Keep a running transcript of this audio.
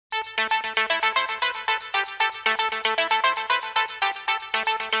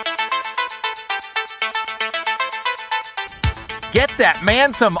Get that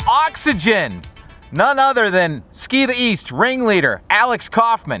man some oxygen! None other than Ski the East ringleader Alex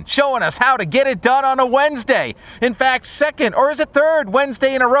Kaufman showing us how to get it done on a Wednesday. In fact, second, or is it third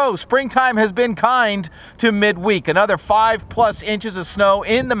Wednesday in a row, springtime has been kind to midweek. Another 5+ inches of snow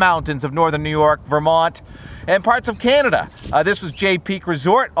in the mountains of northern New York, Vermont, and parts of Canada. This was Jay Peak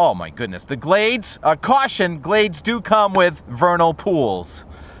Resort. Oh my goodness, the glades. Caution, glades do come with vernal pools.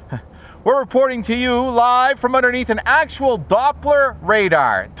 We're reporting to you live from underneath an actual Doppler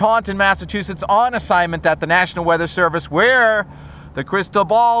radar. Taunton, Massachusetts, on assignment at the National Weather Service, where the crystal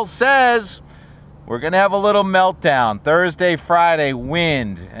ball says we're going to have a little meltdown. Thursday, Friday,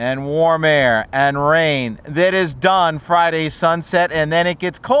 wind and warm air and rain. That is done Friday sunset, and then it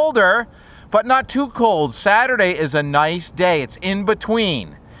gets colder, but not too cold. Saturday is a nice day. It's in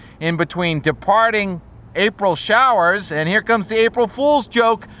between departing April showers, and here comes the April Fool's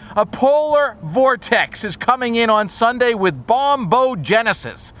joke. A polar vortex is coming in on Sunday with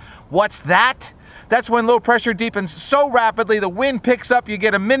bombogenesis. What's that? That's when low pressure deepens so rapidly the wind picks up, you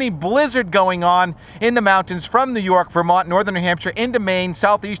get a mini blizzard going on in the mountains from New York, Vermont, northern New Hampshire, into Maine,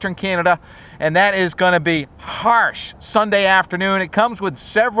 southeastern Canada, and that is going to be harsh Sunday afternoon. It comes with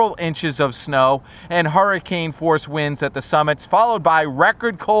several inches of snow and hurricane force winds at the summits, followed by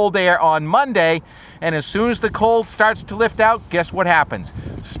record cold air on Monday. And as soon as the cold starts to lift out, guess what happens?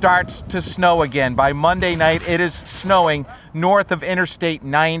 Starts to snow again. By Monday night, it is snowing north of Interstate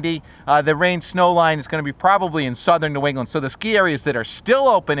 90. The rain snow line is going to be probably in southern New England. So the ski areas that are still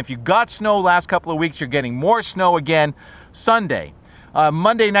open, if you got snow last couple of weeks, you're getting more snow again Sunday.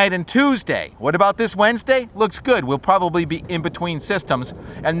 Monday night and Tuesday. What about this Wednesday? Looks good. We'll probably be in between systems.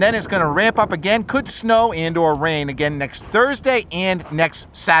 And then it's going to ramp up again. Could snow and or rain again next Thursday and next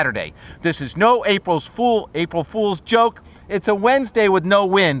Saturday. This is no April Fool's joke. It's a Wednesday with no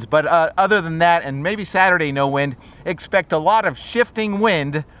wind. But other than that, and maybe Saturday no wind, expect a lot of shifting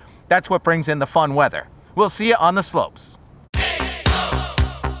wind. That's what brings in the fun weather. We'll see you on the slopes.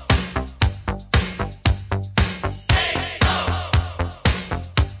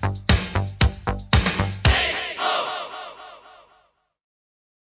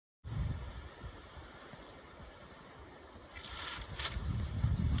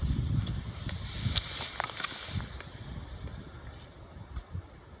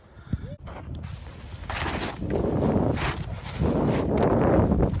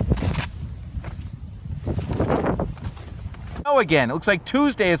 Again, it looks like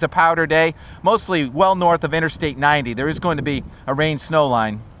Tuesday is a powder day, mostly well north of Interstate 90. There is going to be a rain snow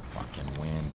line.